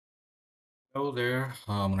Hello there,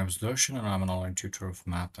 my name is Darshan and I'm an online tutor of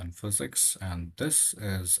math and physics, and this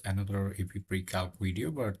is another AP Pre-Calc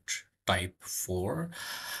video, but type 4.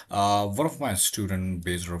 One of my student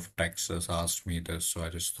based out of Texas asked me this, so I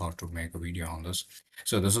just thought to make a video on this.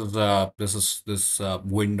 So this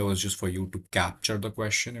window is just for you to capture the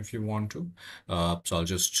question if you want to. So I'll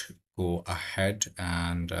just go ahead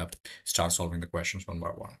and start solving the questions one by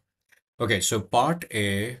one. Okay, so part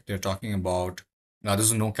A, they're talking about, now this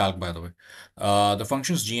is no calc by the way. The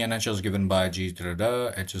functions g and h is given by g, da, da,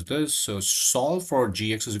 da, h is this. So solve for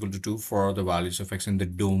gx is equal to 2 for the values of x in the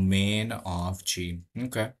domain of g.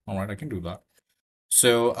 Okay, all right, I can do that.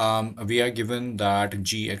 So we are given that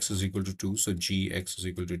gx is equal to 2. So gx is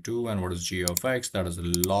equal to 2. And what is g of x? That is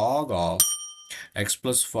log of x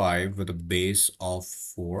plus 5 with a base of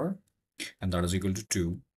 4. And that is equal to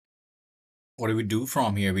 2. What do we do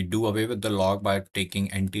from here? We do away with the log by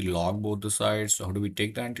taking anti-log both the sides. So how do we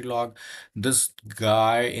take the anti-log? This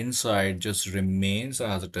guy inside just remains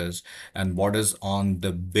as it is, and what is on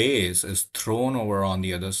the base is thrown over on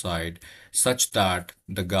the other side, such that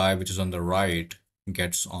the guy which is on the right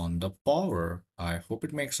gets on the power. I hope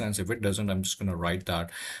it makes sense. If it doesn't, I'm just going to write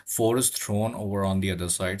that 4 is thrown over on the other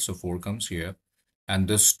side, so 4 comes here, and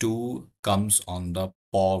this 2 comes on the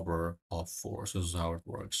power of 4. So this is how it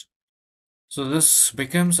works. So this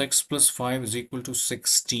becomes x plus 5 is equal to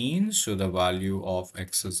 16. So the value of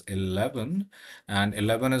x is 11. And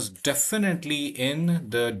 11 is definitely in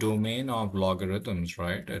the domain of logarithms,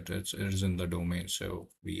 right? It is in the domain. So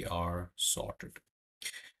we are sorted.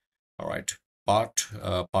 All right. Part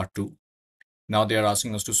 2. Now they are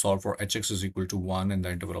asking us to solve for hx is equal to 1 in the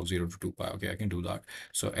interval of 0 to 2 pi. Okay, I can do that.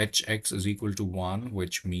 So hx is equal to 1,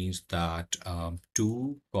 which means that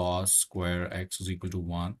 2 cos square x is equal to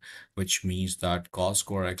 1, which means that cos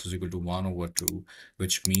square x is equal to 1 over 2,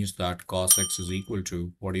 which means that cos x is equal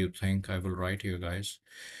to, what do you think I will write here, guys?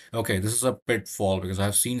 Okay, this is a pitfall because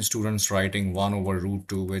I've seen students writing 1 over root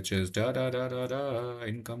 2, which is da da da da da,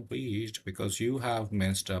 incomplete, because you have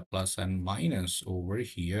missed a plus and minus over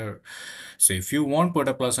here. So if you won't put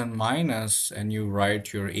a plus and minus and you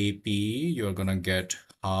write your AP, you're gonna get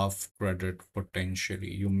half credit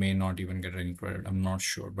potentially. You may not even get any credit. I'm not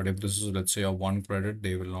sure. But if this is, let's say, a 1 credit,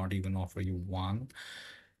 they will not even offer you 1,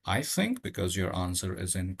 I think, because your answer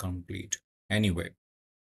is incomplete. Anyway,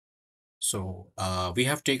 so we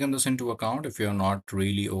have taken this into account. If you're not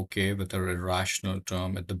really okay with a irrational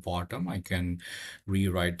term at the bottom, I can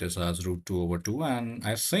rewrite this as root 2 over 2. And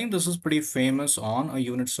I think this is pretty famous on a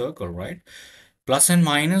unit circle, right? Plus and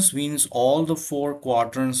minus means all the 4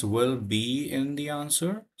 quadrants will be in the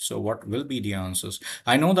answer. So what will be the answers?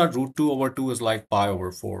 I know that root 2 over 2 is like pi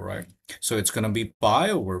over 4, right? So it's going to be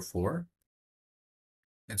pi over 4.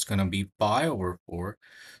 It's going to be pi over 4,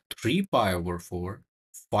 3 pi over 4,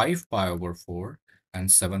 5 pi over 4, and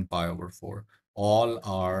 7 pi over 4. All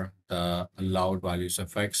are the allowed values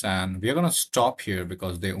of x, and we're going to stop here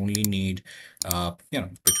because they only need,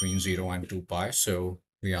 between 0 and 2 pi. So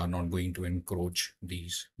we are not going to encroach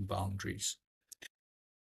these boundaries.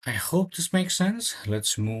 I hope this makes sense.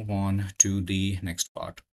 Let's move on to the next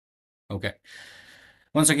part. Okay.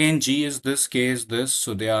 Once again, g is this, k is this.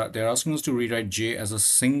 So they're asking us to rewrite j as a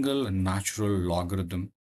single natural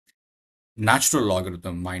logarithm. Natural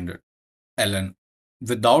logarithm, mind it, ln.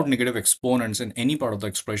 Without negative exponents in any part of the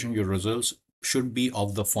expression, your results should be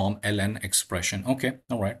of the form ln expression. Okay,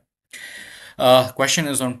 all right. Question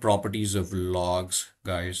is on properties of logs,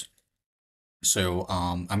 guys. So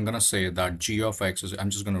I'm gonna say that g of x is, I'm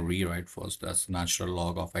just gonna rewrite first. That's natural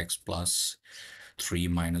log of x plus 3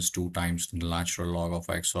 minus 2 times the natural log of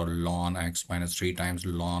x, or ln x minus 3 times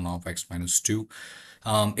ln of x minus 2.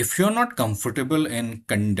 If you're not comfortable in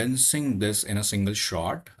condensing this in a single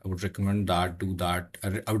shot, I would recommend that do that.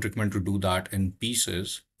 I would recommend to do that in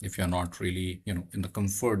pieces if you're not really, in the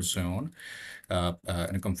comfort zone, in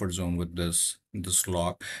a comfort zone with this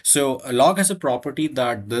log. So a log has a property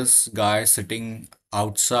that this guy sitting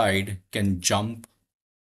outside can jump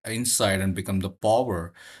inside and become the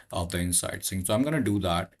power of the inside thing. So I'm going to do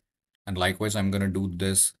that. And likewise, I'm going to do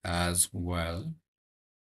this as well.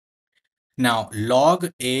 Now, log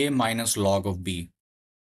A minus log of B,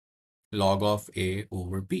 log of A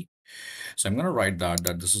over B. So I'm going to write that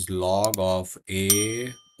this is log of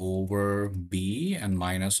A over B and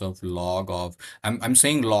minus of log of, I'm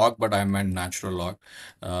saying log, but I meant natural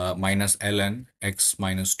log, minus ln x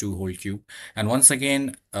minus 2 whole cube. And once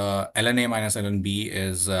again, ln A minus ln B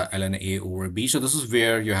is ln A over B. So this is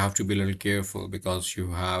where you have to be a little careful because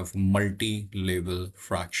you have multi-label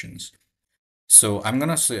fractions. So I'm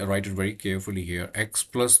going to write it very carefully here. X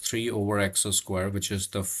plus 3 over x squared, which is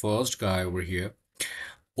the first guy over here,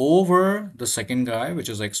 over the second guy, which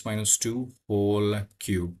is x minus 2 whole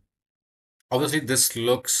cube. Obviously, this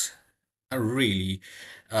looks really,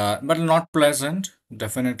 but not pleasant,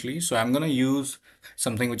 definitely. So I'm going to use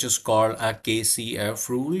something which is called a KCF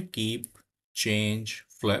rule, keep, change,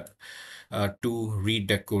 flip, to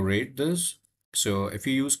redecorate this. So if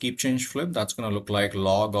you use keep, change, flip, that's going to look like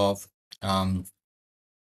log of um,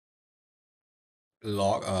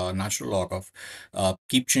 natural log of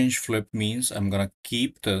keep, change, flip means I'm gonna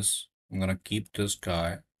keep this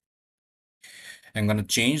guy. I'm going to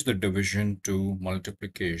change the division to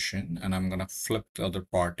multiplication, and I'm going to flip the other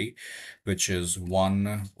party, which is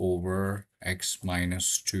 1 over x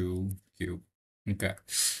minus 2 cube. Okay.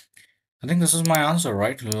 I think this is my answer,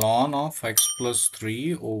 right? Ln of x plus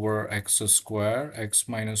 3 over x square, x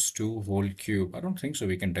minus 2 whole cube. I don't think so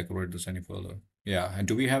we can decorate this any further. Yeah, and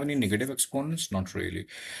do we have any negative exponents? Not really.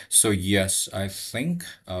 So yes, I think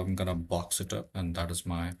I'm gonna box it up, and that is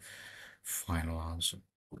my final answer.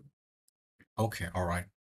 Okay, all right.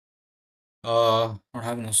 Not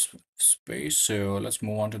having enough space, so let's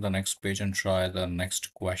move on to the next page and try the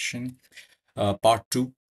next question. Part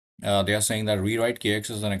 2. They are saying that rewrite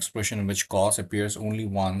kx as an expression in which cos appears only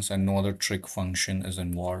once and no other trig function is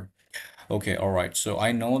involved. Okay, all right. So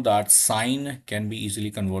I know that sine can be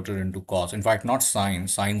easily converted into cos. In fact, not sine,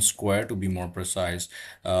 sine square to be more precise.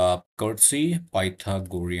 Courtesy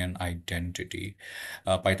Pythagorean identity.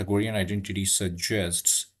 Pythagorean identity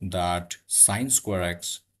suggests that sine square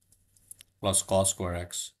x plus cos square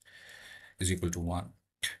x is equal to 1,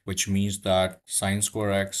 which means that sine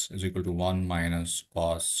square x is equal to 1 minus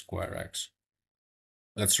cos square x.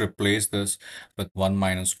 Let's replace this with 1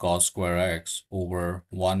 minus cos square x over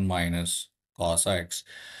 1 minus cos x.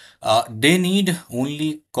 They need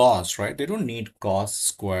only cos, right? They don't need cos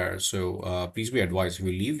square. So please be advised, if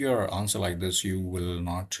you leave your answer like this, you will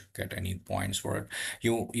not get any points for it.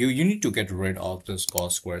 You need to get rid of this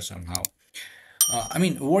cos square somehow. I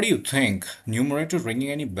mean, what do you think? Numerator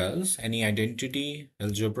ringing any bells? Any identity,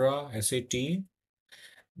 algebra, SAT?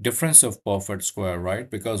 Difference of perfect square, right?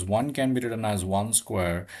 Because 1 can be written as 1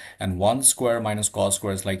 square, and 1 square minus cos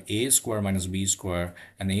square is like a square minus b square,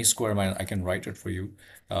 and a square minus, I can write it for you.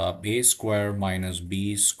 A square minus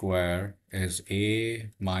b square is a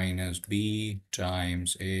minus b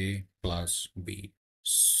times a plus b.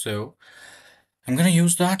 So I'm going to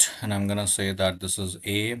use that, and I'm going to say that this is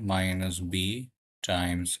a minus b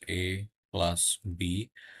times a plus b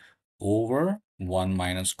over 1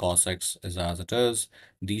 minus cos x is as it is.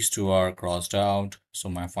 These two are crossed out, so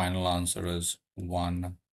my final answer is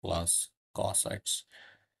 1 plus cos x.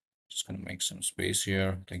 Just going to make some space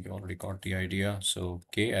here. I think you already got the idea. So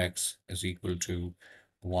kx is equal to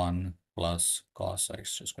 1 plus cos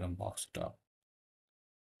x. Just going to box it up.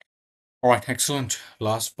 All right, excellent.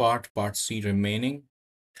 Last part C remaining.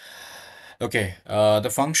 Okay, the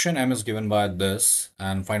function m is given by this,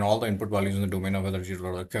 and find all the input values in the domain of whether 0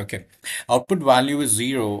 or okay. Output value is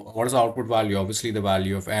 0. What is the output value? Obviously, the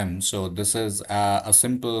value of m. So this is a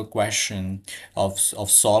simple question of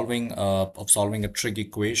solving a trig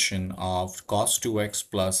equation of cos 2x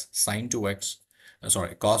plus sine 2x.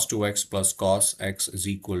 Sorry, cos 2x plus cos x is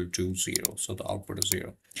equal to 0. So the output is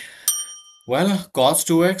 0. Well, cos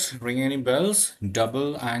 2x, ring any bells?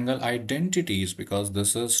 Double angle identities, because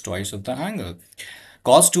this is twice of the angle.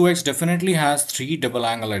 Cos 2x definitely has 3 double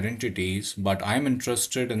angle identities, but I'm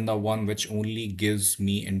interested in the one which only gives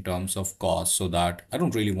me in terms of cos, so that I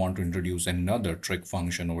don't really want to introduce another trig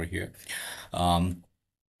function over here.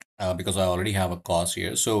 Because I already have a cos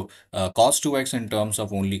here. So cos 2x in terms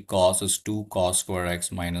of only cos is 2 cos square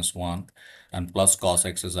x minus 1, and plus cos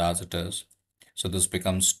x is as it is. So this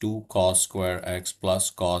becomes 2 cos square x plus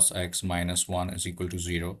cos x minus 1 is equal to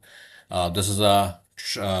 0. This is a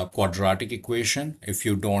quadratic equation. If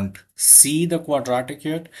you don't see the quadratic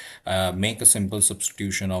yet, make a simple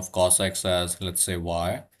substitution of cos x as, let's say,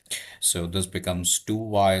 y. So this becomes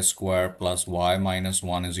 2y square plus y minus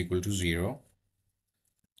 1 is equal to 0.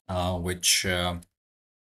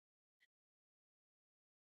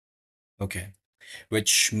 Okay,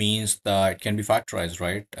 which means that it can be factorized,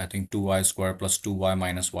 right? I think 2y squared plus 2y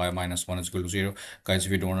minus y minus 1 is equal to 0. Guys,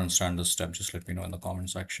 if you don't understand this step, just let me know in the comment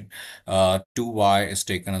section. 2y is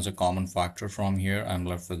taken as a common factor from here. I'm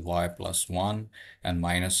left with y plus 1, and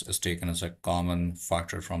minus is taken as a common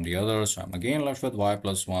factor from the other. So I'm again left with y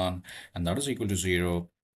plus 1, and that is equal to 0.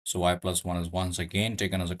 So y plus 1 is once again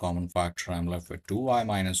taken as a common factor. I'm left with 2y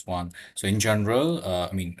minus 1. So in general,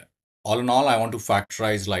 I mean, all in all, I want to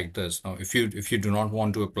factorize like this. Now, if you do not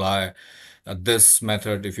want to apply this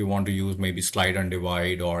method, if you want to use maybe slide and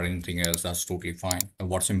divide or anything else, that's totally fine. And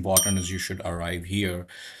what's important is you should arrive here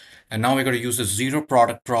And now we're going to use the zero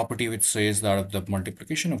product property, which says that if the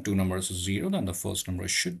multiplication of two numbers is zero, then the first number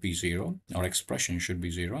should be zero, or expression should be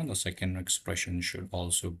zero, and the second expression should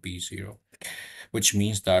also be zero, which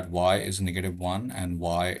means that y is -1 and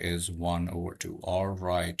y is 1 over 2. All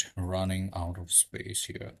right, running out of space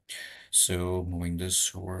here. So moving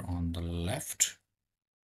this over on the left.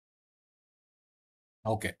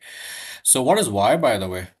 Okay, so what is y, by the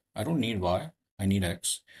way? I don't need y, I need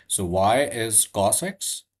x. So y is cos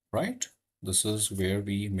x, right? This is where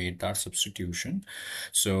we made that substitution.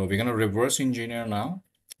 So we're going to reverse engineer now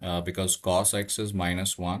because cos x is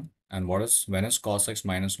 -1. And when is cos x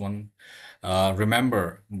 -1?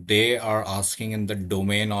 Remember, they are asking in the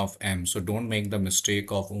domain of m. So don't make the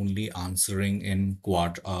mistake of only answering in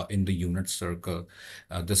the unit circle.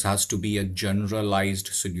 This has to be a generalized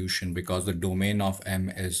solution because the domain of m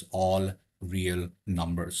is all real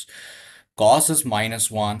numbers. Cos is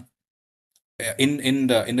 -1. In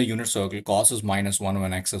the unit circle, cos is -1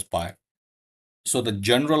 when x is pi. So the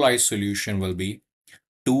generalized solution will be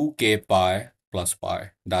 2k pi plus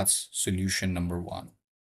pi. That's solution number 1.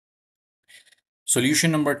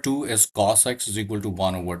 Solution number 2 is cos x is equal to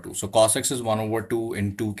 1 over 2. So cos x is 1 over 2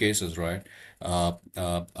 in two cases, right?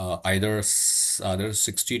 Either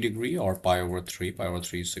 60 degree or pi over 3. Pi over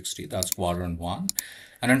 3 is 60. That's quadrant 1.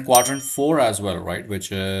 And then quadrant 4 as well, right?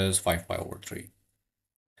 Which is 5 pi over 3.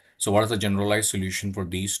 So what is the generalized solution for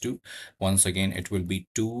these two? Once again, it will be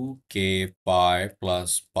 2k pi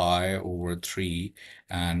plus pi over 3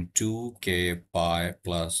 and 2k pi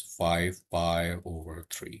plus 5 pi over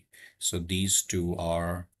 3. So these two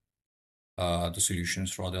are the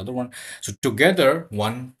solutions for the other one. So together,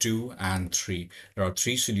 1, 2, and 3. There are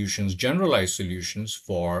three solutions, generalized solutions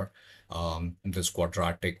for this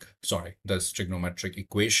trigonometric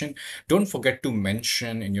equation. Don't forget to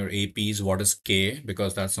mention in your APs what is k,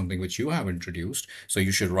 because that's something which you have introduced. So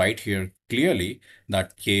you should write here clearly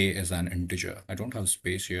that k is an integer. I don't have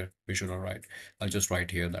space here. We should all write. I'll just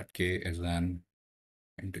write here that k is an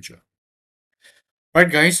integer. All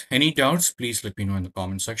right, guys, any doubts, please let me know in the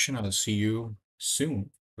comment section. I'll see you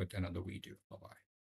soon with another video. Bye-bye.